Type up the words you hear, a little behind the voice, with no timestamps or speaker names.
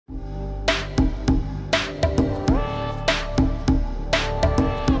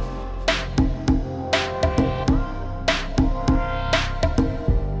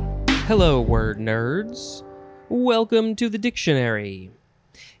Hello, word nerds. Welcome to the dictionary.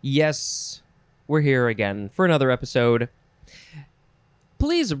 Yes, we're here again for another episode.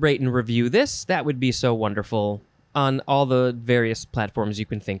 Please rate and review this. That would be so wonderful on all the various platforms you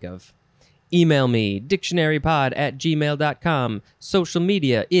can think of. Email me, dictionarypod@gmail.com. Social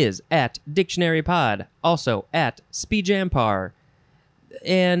media is @dictionarypod, also @speedjampar.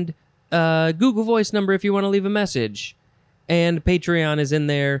 And Google Voice number if you want to leave a message. And Patreon is in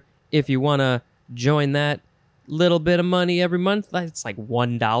there if you want to join that. Little bit of money every month. It's like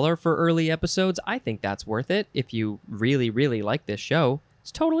 $1 for early episodes. I think that's worth it. If you really, really like this show,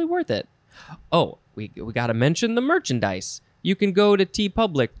 it's totally worth it. Oh, we got to mention the merchandise. You can go to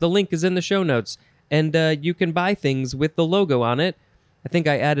TeePublic. The link is in the show notes. And you can buy things with the logo on it. I think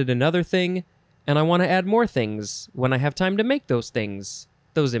I added another thing. And I want to add more things when I have time to make those things.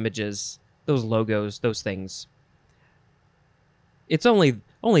 Those images. Those logos. Those things. It's only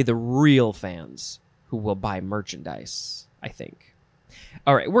the real fans who will buy merchandise, I think.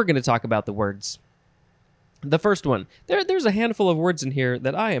 All right, we're going to talk about the words. The first one. There's a handful of words in here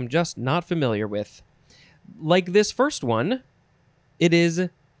that I am just not familiar with. Like this first one, it is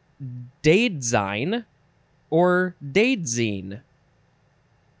daidzein or daidzein.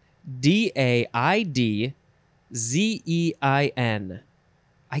 D-A-I-D-Z-E-I-N.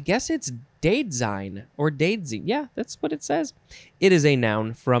 I guess it's daidzein or daidzein. Yeah, that's what it says. It is a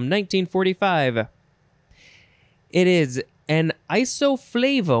noun from 1945. It is an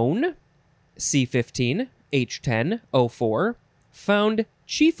isoflavone, C15, H10O4, found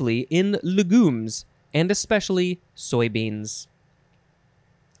chiefly in legumes and especially soybeans.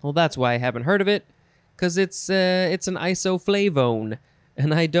 Well, that's why I haven't heard of it, because it's an isoflavone,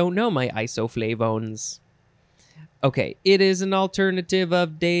 and I don't know my isoflavones. Okay, it is an alternative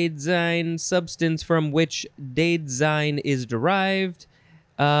of daidzein, substance from which daidzein is derived.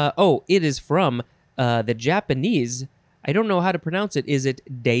 It is from the Japanese. I don't know how to pronounce it. Is it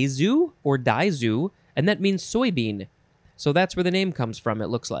daizu or daizu? And that means soybean. So that's where the name comes from, it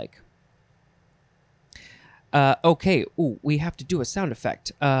looks like. Okay, we have to do a sound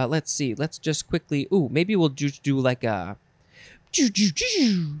effect. Let's see. Let's just quickly... maybe we'll just do like a...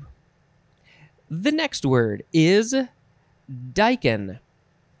 The next word is daikon.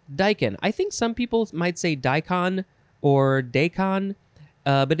 Daikon. I think some people might say daikon or daikon,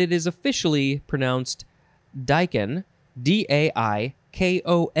 but it is officially pronounced daikon,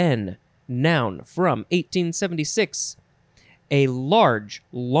 D-A-I-K-O-N, noun from 1876. A large,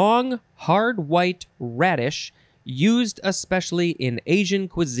 long, hard white radish used especially in Asian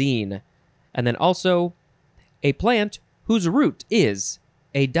cuisine. And then also a plant whose root is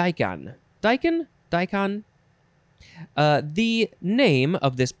a daikon. Daikon? The name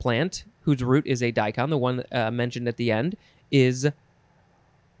of this plant, whose root is a daikon, the one mentioned at the end, is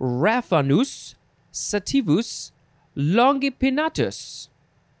Raphanus sativus longipinatus.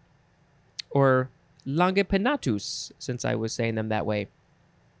 Or longipinatus, since I was saying them that way.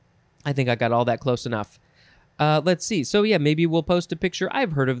 I think I got all that close enough. Let's see. So yeah, maybe we'll post a picture.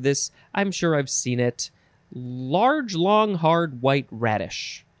 I've heard of this. I'm sure I've seen it. Large, long, hard white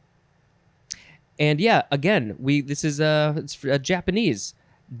radish. And yeah, again, this is it's Japanese.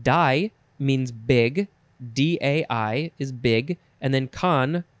 Dai means big. D-A-I is big. And then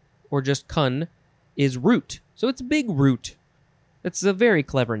kan, or just kun, is root. So it's big root. It's a very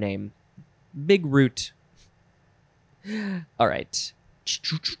clever name. Big root. All right.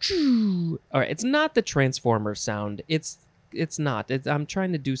 All right, it's not the Transformer sound. It's not. I'm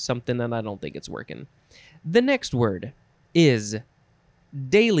trying to do something and I don't think it's working. The next word is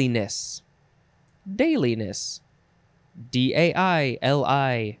dailiness. Dailiness. D-A-I-L-I-N-E-S-S.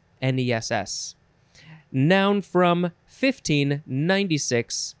 Noun from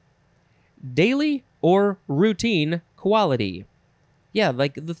 1596. Daily or routine quality. Yeah,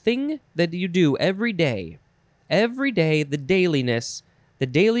 like the thing that you do every day. Every day, the dailiness, the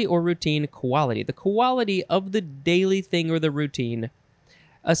daily or routine quality. The quality of the daily thing or the routine.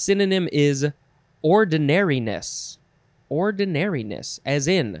 A synonym is ordinariness. Ordinariness, as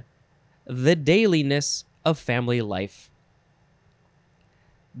in the dailiness of family life.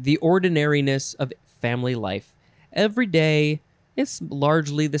 The ordinariness of family life. Every day, it's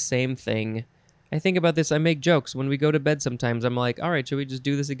largely the same thing. I think about this, I make jokes. When we go to bed sometimes, I'm like, all right, should we just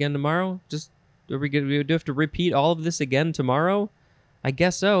do this again tomorrow? Do we have to repeat all of this again tomorrow? I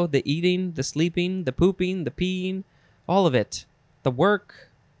guess so. The eating, the sleeping, the pooping, the peeing, all of it. The work.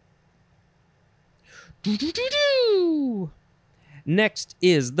 Next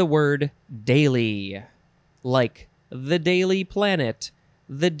is the word daily. Like the Daily Planet,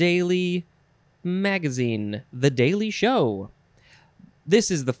 the Daily Magazine, the Daily Show.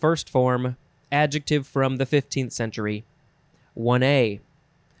 This is the first form, adjective from the 15th century. 1a,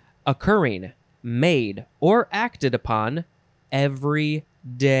 occurring, made, or acted upon every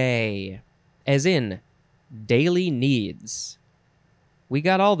day, as in daily needs. We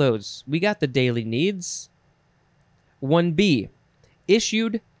got all those. We got the daily needs. 1b,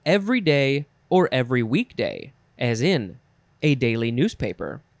 issued every day or every weekday, as in a daily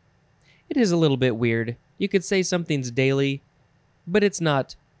newspaper. It is a little bit weird. You could say something's daily, but it's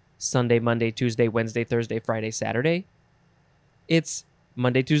not Sunday, Monday, Tuesday, Wednesday, Thursday, Friday, Saturday. It's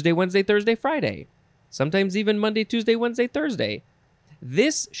Monday, Tuesday, Wednesday, Thursday, Friday. Sometimes even Monday, Tuesday, Wednesday, Thursday.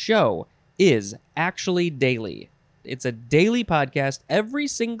 This show is actually daily. It's a daily podcast every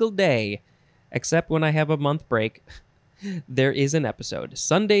single day, except when I have a month break. There is an episode,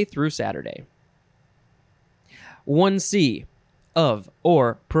 Sunday through Saturday. 1c, of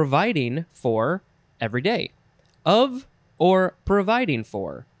or providing for every day. Of or providing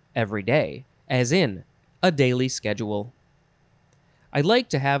for every day, as in a daily schedule. I like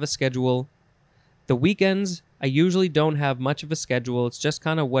to have a schedule. The weekends, I usually don't have much of a schedule. It's just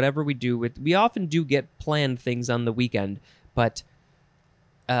kind of whatever we do. We often do get planned things on the weekend, but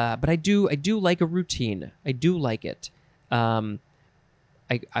I do like a routine. I do like it. I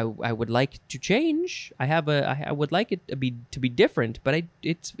would like to change. I would like it to be different, but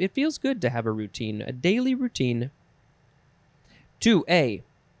it feels good to have a routine, a daily routine. 2a,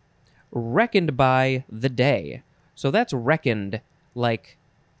 reckoned by the day. So that's reckoned reckoned,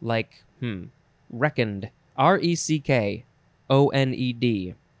 RECKONED.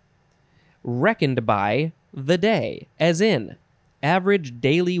 Reckoned by the day, as in average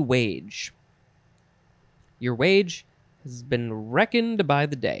daily wage. Your wage has been reckoned by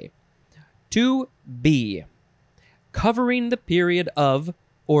the day. 2b, covering the period of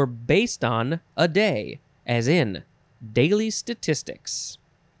or based on a day, as in daily statistics.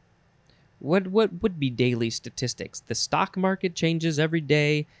 What would be daily statistics? The stock market changes every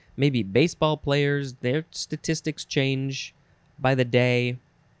day. Maybe baseball players, their statistics change by the day.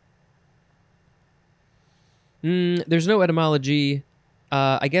 There's no etymology.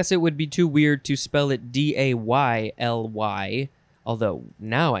 I guess it would be too weird to spell it D-A-Y-L-Y, although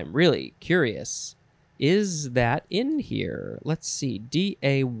now I'm really curious. Is that in here? Let's see.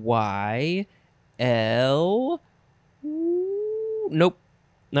 D-A-Y-L... Nope,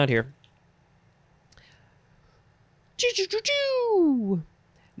 not here.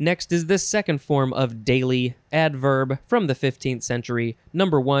 Next is the second form of daily adverb from the 15th century.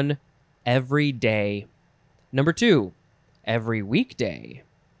 Number 1, every day. Number 2, every weekday.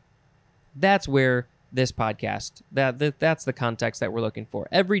 That's where this podcast, that's the context that we're looking for.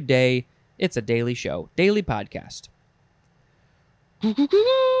 Every day, it's a daily show, daily podcast.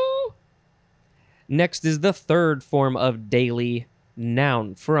 Next is the third form of daily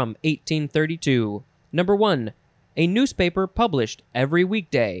noun from 1832. Number 1, a newspaper published every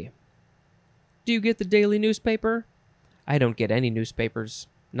weekday. Do you get the daily newspaper? I don't get any newspapers.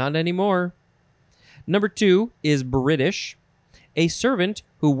 Not anymore. Number 2 is British. A servant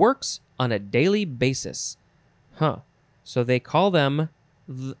who works on a daily basis. So they call them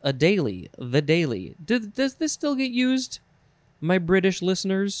the daily. Does this still get used, my British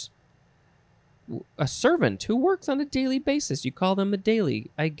listeners? A servant who works on a daily basis. You call them a daily.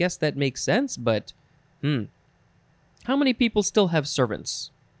 I guess that makes sense, but... How many people still have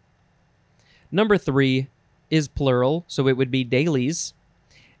servants? Number 3 is plural, so it would be dailies.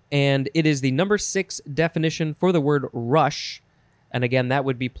 And it is the number 6 definition for the word rush. And again, that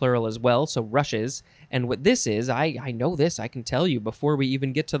would be plural as well, so rushes. And what this is, I know this, I can tell you before we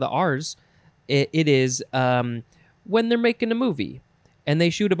even get to the R's. It is when they're making a movie and they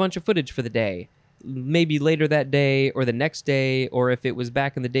shoot a bunch of footage for the day. Maybe later that day or the next day, or if it was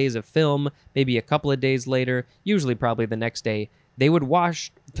back in the days of film, maybe a couple of days later, usually probably the next day, they're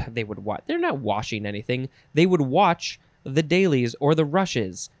not washing anything. They would watch the dailies or the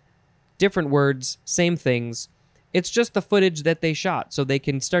rushes. Different words, same things. It's just the footage that they shot, so they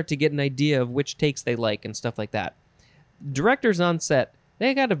can start to get an idea of which takes they like and stuff like that. Directors on set,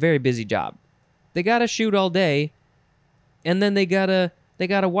 they got a very busy job. They got to shoot all day, and then they gotta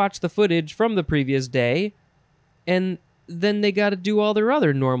watch the footage from the previous day, and then they got to do all their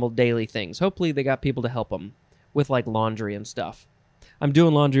other normal daily things. Hopefully they got people to help them with like laundry and stuff. I'm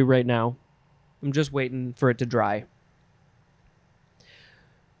doing laundry right now. I'm just waiting for it to dry.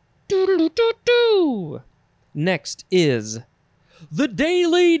 Next is the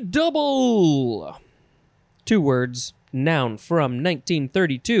Daily Double. 2 words, noun from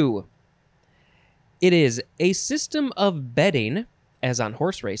 1932. It is a system of betting, as on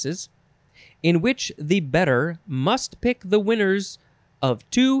horse races, in which the bettor must pick the winners of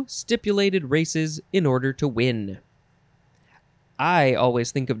 2 stipulated races in order to win. I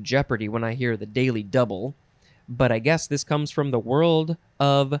always think of Jeopardy when I hear the daily double, but I guess this comes from the world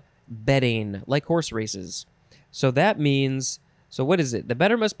of betting, like horse races. So that means, so what is it? The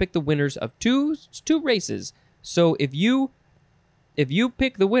bettor must pick the winners of two races. So if you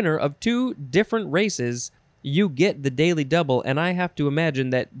pick the winner of 2 different races, you get the daily double, and I have to imagine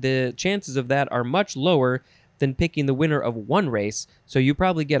that the chances of that are much lower than picking the winner of 1 race, so you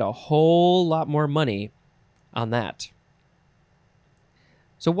probably get a whole lot more money on that.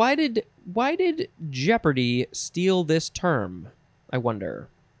 So why did Jeopardy steal this term, I wonder?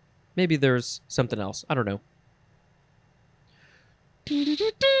 Maybe there's something else. I don't know.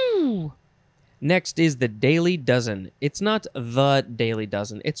 Next is the Daily Dozen. It's not the Daily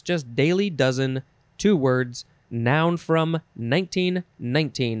Dozen. It's just Daily Dozen, 2 words, noun from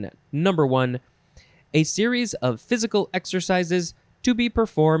 1919. Number 1, a series of physical exercises to be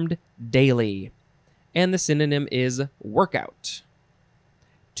performed daily. And the synonym is workout.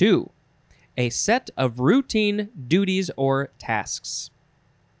 2, a set of routine duties or tasks.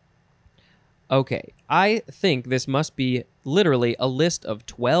 Okay, I think this must be literally a list of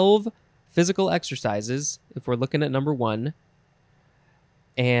 12 physical exercises, if we're looking at number 1.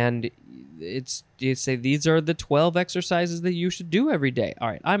 And you say these are the 12 exercises that you should do every day. All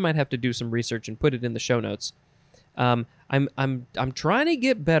right, I might have to do some research and put it in the show notes. I'm trying to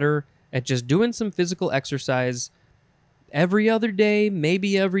get better at just doing some physical exercise every other day,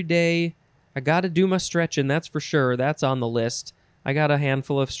 maybe every day. I got to do my stretching, that's for sure. That's on the list. I got a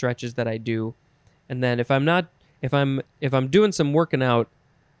handful of stretches that I do. And then if I'm doing some working out,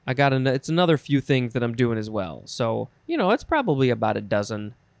 it's another few things that I'm doing as well. So, it's probably about a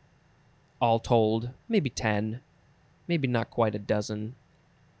dozen all told, maybe 10, maybe not quite a dozen.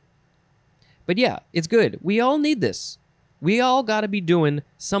 But yeah, it's good. We all need this. We all got to be doing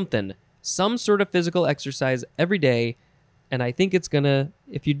something, some sort of physical exercise every day. And I think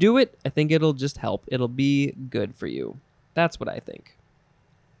if you do it, I think it'll just help. It'll be good for you. That's what I think.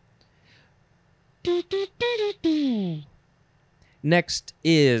 Next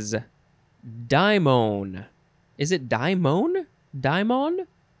is daimon. Is it daimon? Daimon?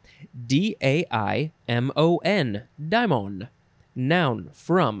 D-A-I-M-O-N. Daimon. Noun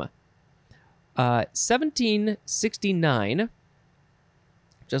from 1769.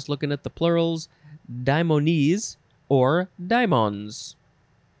 Just looking at the plurals. Daimones or daimons.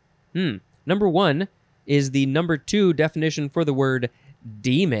 Number 1 is the number 2 definition for the word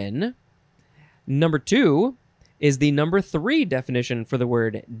demon. Number 2 is the number 3 definition for the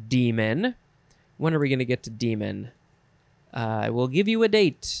word demon. When are we going to get to demon? I will give you a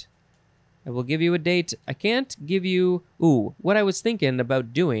date. I can't give you... what I was thinking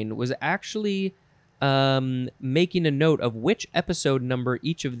about doing was actually making a note of which episode number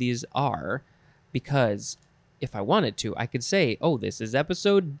each of these are, because if I wanted to, I could say, this is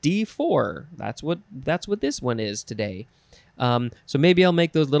episode D4. That's what this one is today. So maybe I'll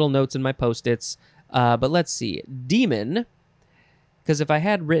make those little notes in my Post-its. But let's see. Demon, because if I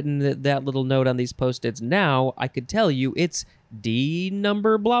had written that little note on these Post-its now, I could tell you it's D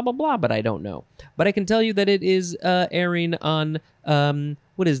number blah, blah, blah, but I don't know. But I can tell you that it is airing on,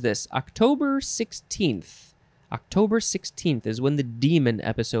 what is this? October 16th. October 16th is when the Demon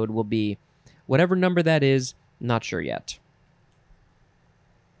episode will be. Whatever number that is, not sure yet.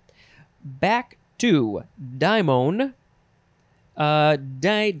 Back to daimon.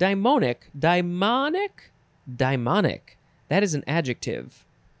 Daimonic. That is an adjective.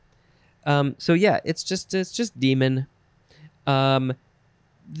 So yeah, it's just demon.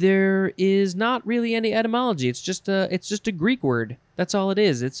 There is not really any etymology. It's just a Greek word. That's all it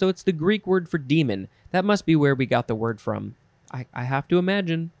is. It's the Greek word for demon. That must be where we got the word from. I have to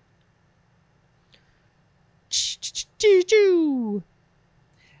imagine.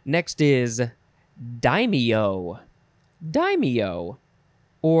 Next is daimyo. Daimyo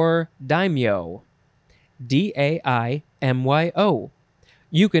or daimyo. D-A-I-M-Y-O.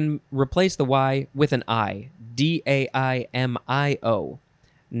 You can replace the Y with an I. D-A-I-M-I-O.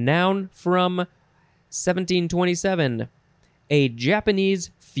 Noun from 1727. A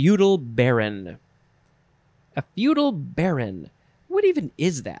Japanese feudal baron. A feudal baron. What even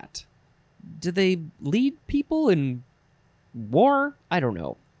is that? Do they lead people in war? I don't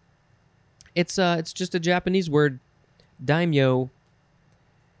know. It's just a Japanese word. Daimyo.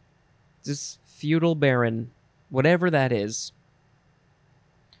 This feudal baron. Whatever that is.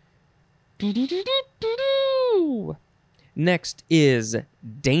 Next is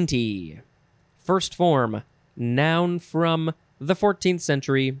dainty. First form. Noun from the 14th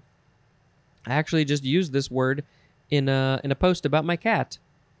century. I actually just used this word in a post about my cat.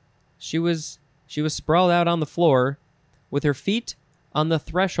 She was sprawled out on the floor with her feet on the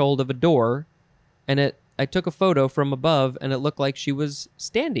threshold of a door, and I took a photo from above, and it looked like she was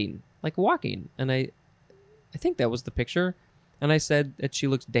standing, like walking. And I think that was the picture, and I said that she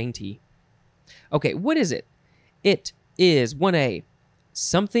looks dainty. Okay, what is it? It is 1A,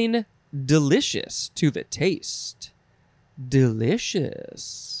 something delicious to the taste.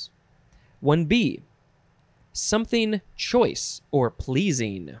 Delicious. 1B, something choice or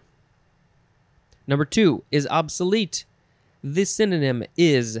pleasing. Number 2 is obsolete. The synonym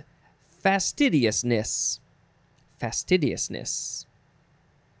is fastidiousness. Fastidiousness.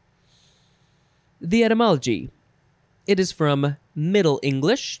 The etymology. It is from Middle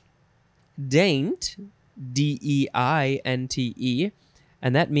English, deint, D-E-I-N-T-E,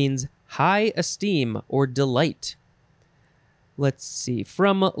 and that means high esteem or delight. Let's see.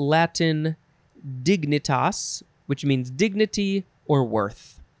 From Latin, dignitas, which means dignity or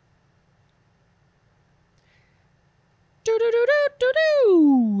worth.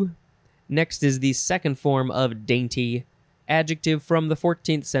 Next is the second form of dainty, adjective from the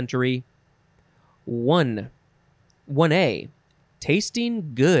 14th century. 1A,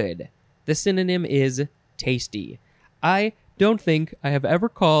 tasting good. The synonym is tasty. I don't think I have ever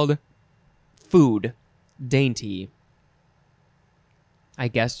called food dainty. I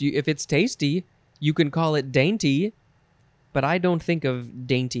guess if it's tasty, you can call it dainty, but I don't think of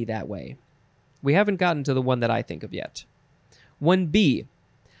dainty that way. We haven't gotten to the one that I think of yet. 1B,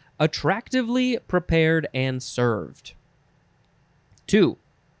 attractively prepared and served. 2,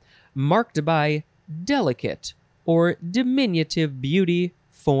 marked by delicate or diminutive beauty,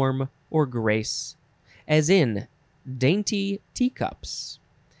 form, or grace, as in dainty teacups.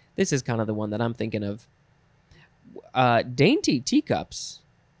 This is kind of the one that I'm thinking of. Dainty teacups.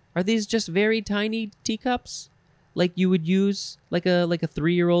 Are these just very tiny teacups? Like you would use, like a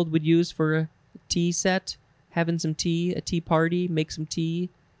 3-year-old would use for a tea set? Having some tea, a tea party, make some tea.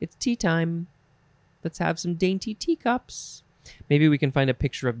 It's tea time. Let's have some dainty teacups. Maybe we can find a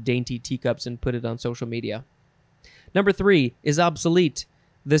picture of dainty teacups and put it on social media. Number 3 is obsolete.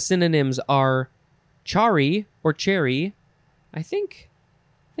 The synonyms are chari or cherry. I think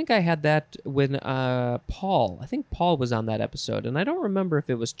I had that when Paul. I think Paul was on that episode, and I don't remember if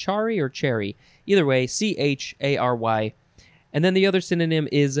it was chari or cherry. Either way, C-H-A-R-Y. And then the other synonym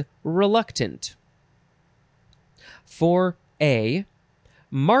is reluctant. 4A,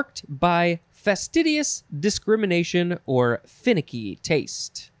 marked by fastidious discrimination or finicky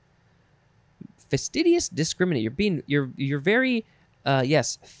taste. Fastidious discrimination. You're very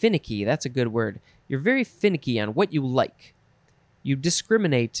finicky. That's a good word. You're very finicky on what you like. You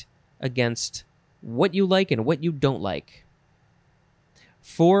discriminate against what you like and what you don't like.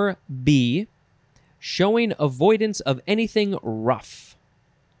 4B, showing avoidance of anything rough.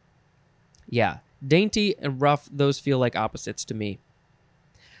 Yeah, dainty and rough, those feel like opposites to me.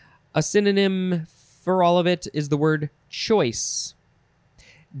 A synonym for all of it is the word choice.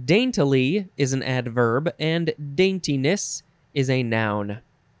 Daintily is an adverb, and daintiness is a noun.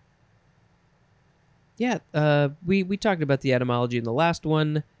 Yeah, we talked about the etymology in the last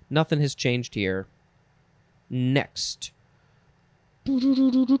one. Nothing has changed here. Next. It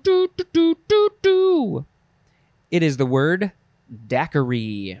is the word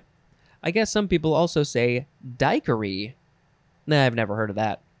daiquiri. I guess some people also say daiquiri. Nah, I've never heard of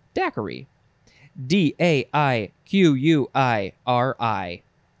that. Daiquiri. D-A-I-Q-U-I-R-I.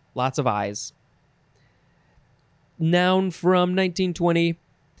 Lots of I's. Noun from 1920.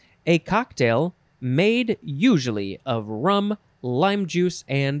 A cocktail made usually of rum, lime juice,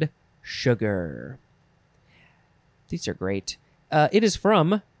 and sugar. These are great. It is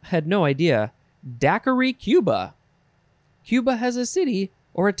from, had no idea, Daiquiri, Cuba. Cuba has a city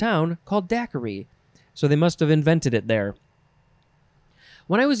or a town called Daiquiri, so they must have invented it there.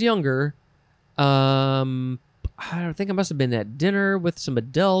 When I was younger, I think I must have been at dinner with some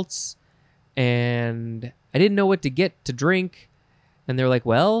adults, and I didn't know what to get to drink. And they're like,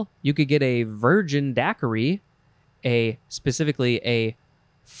 well, you could get a virgin daiquiri, specifically a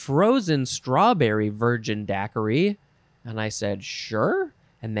frozen strawberry virgin daiquiri. And I said, sure.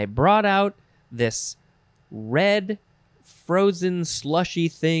 And they brought out this red frozen slushy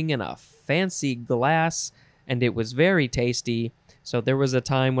thing in a fancy glass, and it was very tasty. So there was a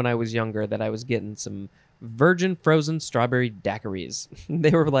time when I was younger that I was getting some virgin frozen strawberry daiquiris.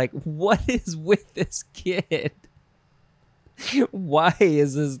 They were like, what is with this kid? Why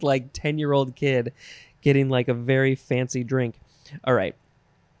is this like 10-year-old kid getting like a very fancy drink? All right.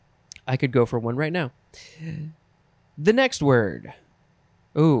 I could go for one right now. The next word.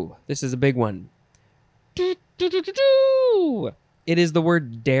 Ooh, this is a big one. It is the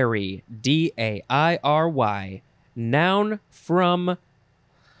word dairy, D-A-I-R-Y, noun from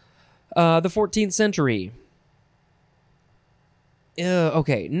the 14th century.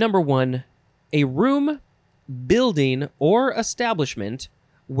 Okay, number 1, a room, building, or establishment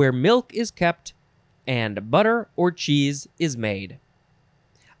where milk is kept and butter or cheese is made.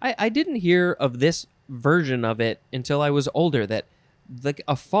 I didn't hear of this version of it until I was older, that like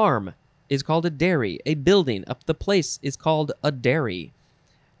a farm is called a dairy, a building up the place is called a dairy.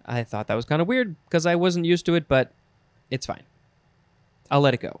 I thought that was kind of weird because I wasn't used to it, but it's fine. I'll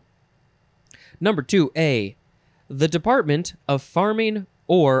let it go. Number 2A, the Department of Farming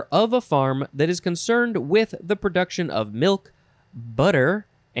or of a farm that is concerned with the production of milk, butter,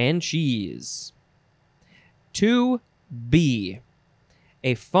 and cheese. 2B,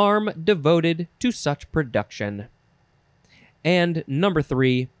 a farm devoted to such production. And number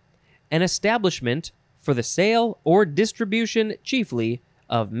 3, an establishment for the sale or distribution chiefly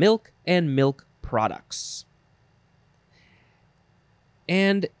of milk and milk products.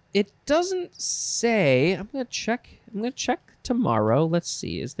 And it doesn't say, I'm going to check tomorrow. Let's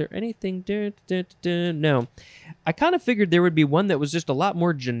see. Is there anything? No. I kind of figured there would be one that was just a lot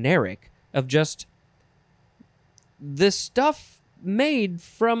more generic of just the stuff made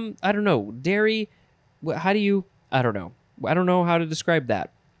from, I don't know, dairy. How do you, I don't know. I don't know how to describe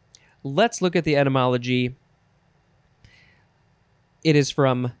that. Let's look at the etymology. It is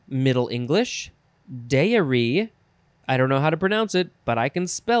from Middle English, dairy. I don't know how to pronounce it, but I can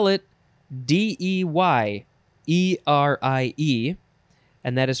spell it Deyerie.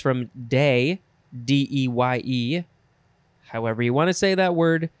 And that is from day, Deye. However you want to say that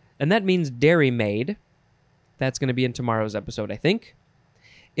word. And that means dairy maid. That's going to be in tomorrow's episode, I think.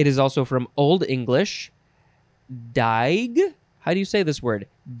 It is also from Old English, daig. How do you say this word?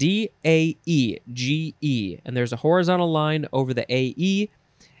 D-A-E-G-E. And there's a horizontal line over the A-E.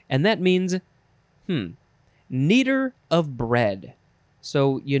 And that means, kneader of bread.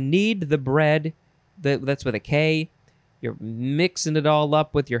 So you knead the bread. That's with a K. You're mixing it all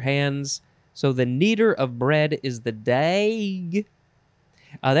up with your hands. So the kneader of bread is the daig.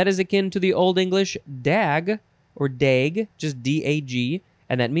 That is akin to the Old English dag or dag, just D-A-G.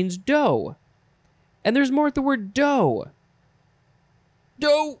 And that means dough. And there's more at the word dough.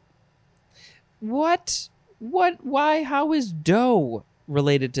 Dough. What? Why? How is dough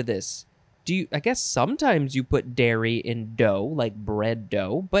related to this? I guess sometimes you put dairy in dough, like bread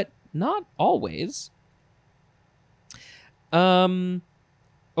dough, but not always.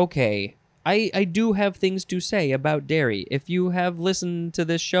 Okay. I do have things to say about dairy. If you have listened to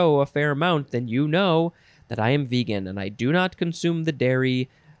this show a fair amount, then you know that I am vegan and I do not consume the dairy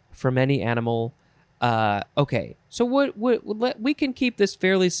from any animal. Okay, so we can keep this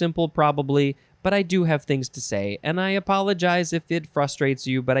fairly simple probably, but I do have things to say, and I apologize if it frustrates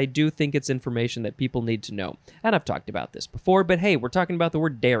you, but I do think it's information that people need to know. And I've talked about this before, but hey, we're talking about the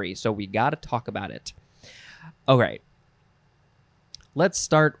word dairy, so we gotta talk about it. All right. Let's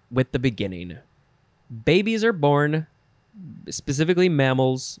start with the beginning. Babies are born, specifically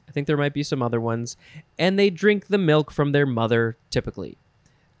mammals. I think there might be some other ones, and they drink the milk from their mother, typically.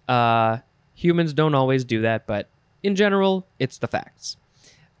 Humans don't always do that, but in general, it's the facts.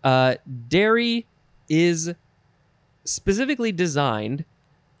 Dairy is specifically designed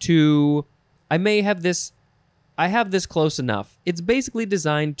to... I have this close enough. It's basically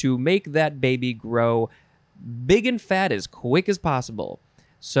designed to make that baby grow big and fat as quick as possible.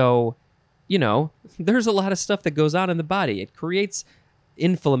 So, there's a lot of stuff that goes on in the body. It creates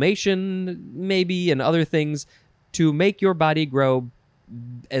inflammation, maybe, and other things to make your body grow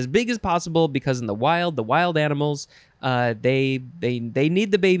as big as possible, because in the wild animals, they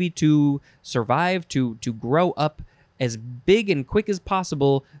need the baby to survive, to grow up as big and quick as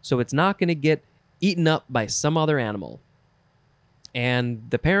possible, so it's not going to get eaten up by some other animal. And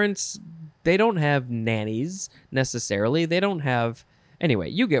the parents, they don't have nannies necessarily. They don't have... Anyway,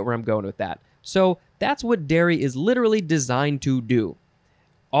 you get where I'm going with that. So that's what dairy is literally designed to do.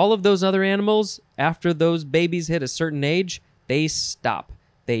 All of those other animals, after those babies hit a certain age, they stop.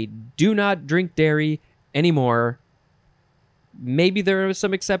 They do not drink dairy anymore. Maybe there are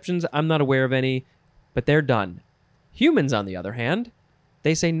some exceptions. I'm not aware of any, but they're done. Humans, on the other hand,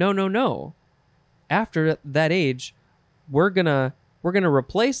 they say, no. After that age, we're gonna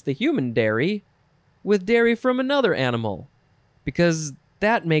replace the human dairy with dairy from another animal, because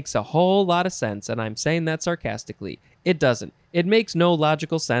that makes a whole lot of sense, and I'm saying that sarcastically. It doesn't. It makes no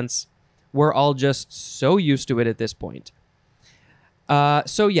logical sense. We're all just so used to it at this point.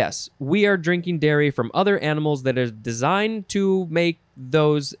 So yes, we are drinking dairy from other animals that are designed to make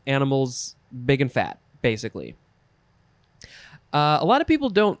those animals big and fat. basically. A lot of people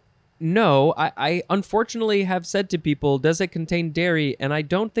don't know. I unfortunately have said to people, does it contain dairy? And I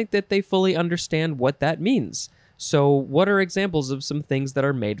don't think that they fully understand what that means. So what are examples of some things that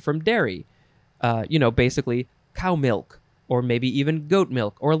are made from dairy? Basically cow milk, or maybe even goat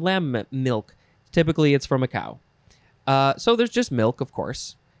milk or lamb milk. Typically, it's from a cow. So there's just milk, of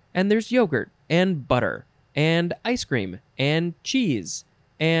course. And there's yogurt and butter and ice cream and cheese.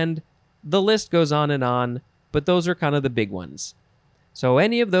 And the list goes on, but those are kind of the big ones. So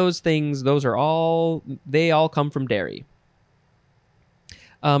any of those things, they all come from dairy.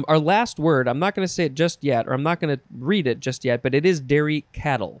 Our last word, I'm not going to say it just yet, or I'm not going to read it just yet, but it is dairy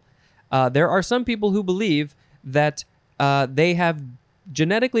cattle. There are some people who believe that they have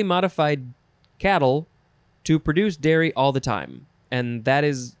genetically modified cattle to produce dairy all the time. And that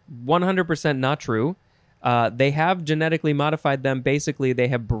is 100% not true. They have genetically modified them. Basically, they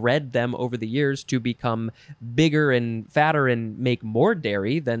have bred them over the years to become bigger and fatter and make more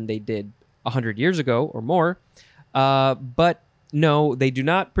dairy than they did 100 years ago or more. But no, they do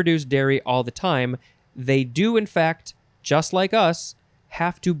not produce dairy all the time. They do, in fact, just like us,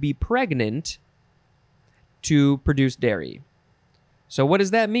 have to be pregnant to produce dairy. So what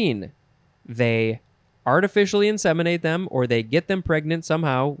does that mean? They artificially inseminate them, or they get them pregnant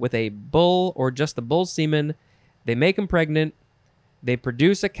somehow with a bull or just the bull's semen. They make them pregnant. They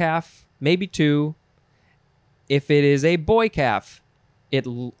produce a calf, maybe two. If it is a boy calf, it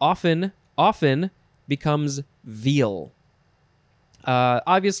often becomes veal.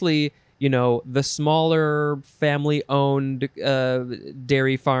 Obviously, the smaller family-owned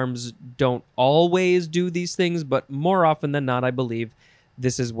dairy farms don't always do these things, but more often than not, I believe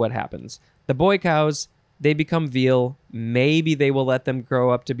this is what happens. The boy cows, they become veal. Maybe they will let them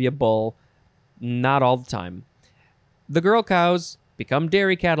grow up to be a bull. Not all the time. The girl cows become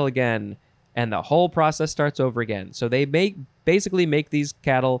dairy cattle again, and the whole process starts over again. So they basically make these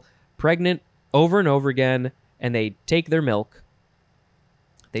cattle pregnant over and over again, and they take their milk.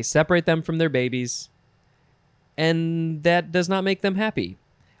 They separate them from their babies, and that does not make them happy.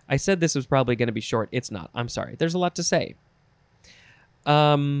 I said this was probably going to be short. It's not. I'm sorry. There's a lot to say.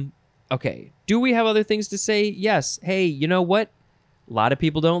 Okay. Do we have other things to say? Yes. Hey, you know what? A lot of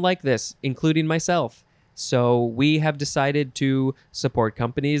people don't like this, including myself. So we have decided to support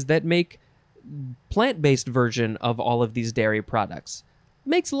companies that make plant-based version of all of these dairy products.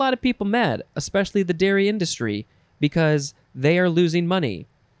 Makes a lot of people mad, especially the dairy industry, because they are losing money.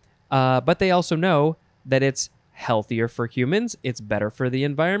 But they also know that it's healthier for humans, it's better for the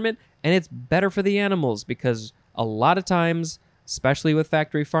environment, and it's better for the animals, because a lot of times, especially with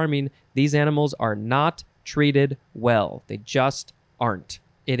factory farming, these animals are not treated well. They just aren't.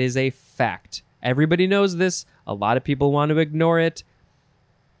 It is a fact. Everybody knows this. A lot of people want to ignore it.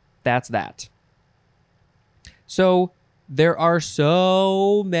 That's that. So there are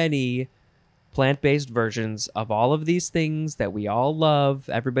so many plant-based versions of all of these things that we all love.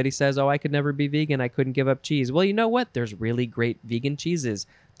 Everybody says, oh, I could never be vegan. I couldn't give up cheese. Well, you know what? There's really great vegan cheeses.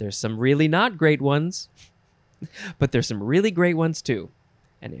 There's some really not great ones, but there's some really great ones too.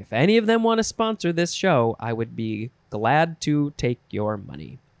 And if any of them want to sponsor this show, I would be glad to take your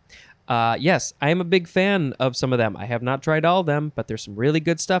money. Yes, I am a big fan of some of them. I have not tried all of them, but there's some really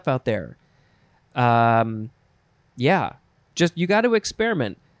good stuff out there. Yeah, just you got to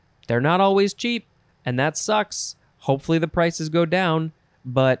experiment. They're not always cheap, and that sucks. Hopefully the prices go down,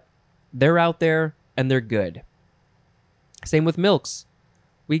 but they're out there and they're good. Same with milks.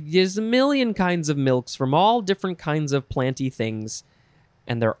 There's a million kinds of milks from all different kinds of planty things,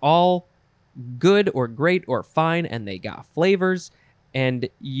 and they're all good or great or fine, and they got flavors, and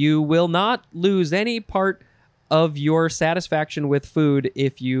you will not lose any part of your satisfaction with food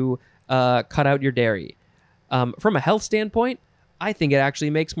if you cut out your dairy. From a health standpoint, I think it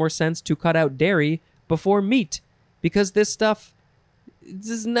actually makes more sense to cut out dairy before meat, because this stuff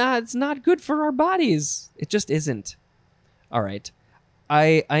it's not good for our bodies. It just isn't. All right.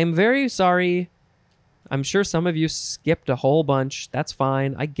 I am very sorry. I'm sure some of you skipped a whole bunch. That's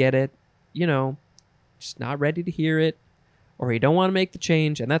fine. I get it. Just not ready to hear it, or you don't want to make the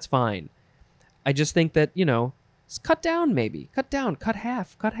change, and that's fine. I just think that, just cut down maybe. Cut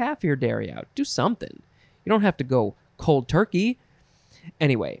half your dairy out. Do something. You don't have to go cold turkey.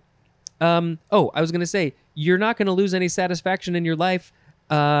 Anyway, I was going to say, you're not going to lose any satisfaction in your life,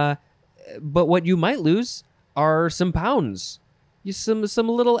 but what you might lose are some pounds. Some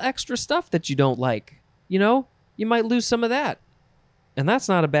little extra stuff that you don't like. You might lose some of that. And that's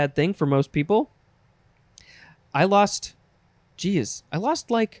not a bad thing for most people. I lost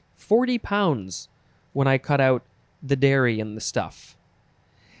like 40 pounds when I cut out the dairy and the stuff.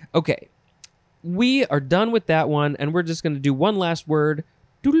 Okay, we are done with that one, and we're just going to do one last word.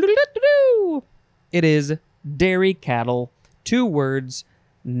 Doo-doo-doo-doo-doo. It is dairy cattle. 2 words,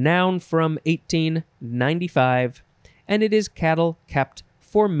 noun from 1895, and it is cattle kept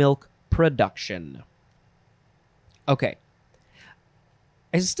for milk production. Okay.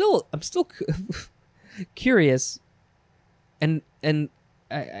 I'm still curious, and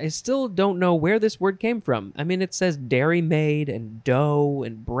I still don't know where this word came from. I mean, it says dairy made and dough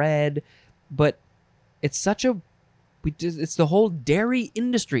and bread, but it's it's the whole dairy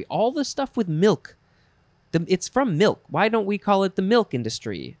industry, all the stuff with milk. It's from milk. Why don't we call it the milk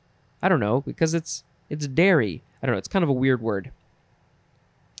industry? I don't know, because it's dairy. I don't know. It's kind of a weird word.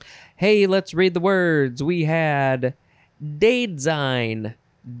 Hey, let's read the words. We had daidzein,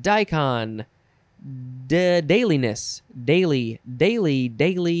 daikon, dailiness, daily,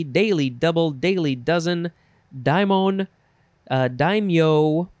 double, daily, dozen, daimon,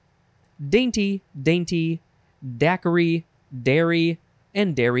 daimyo, dainty, daiquiri, dairy,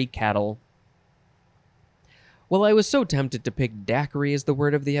 and dairy cattle. Well, I was so tempted to pick daiquiri as the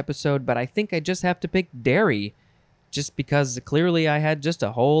word of the episode, but I think I just have to pick dairy, just because clearly I had just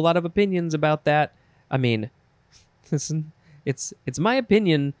a whole lot of opinions about that. I mean, listen, it's my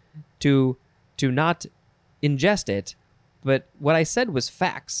opinion to not ingest it, but what I said was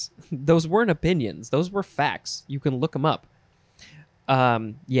facts. Those weren't opinions. Those were facts. You can look them up.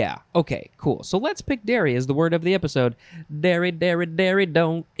 Yeah. Okay, cool. So let's pick dairy as the word of the episode. Dairy,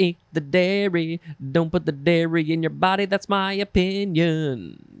 don't eat the dairy. Don't put the dairy in your body. That's my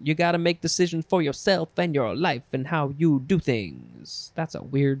opinion. You gotta make decisions for yourself and your life and how you do things. That's a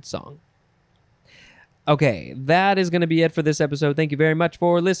weird song. Okay, that is gonna be it for this episode. Thank you very much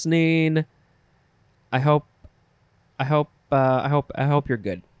for listening. I hope you're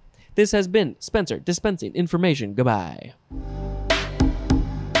good. This has been Spencer dispensing information. Goodbye.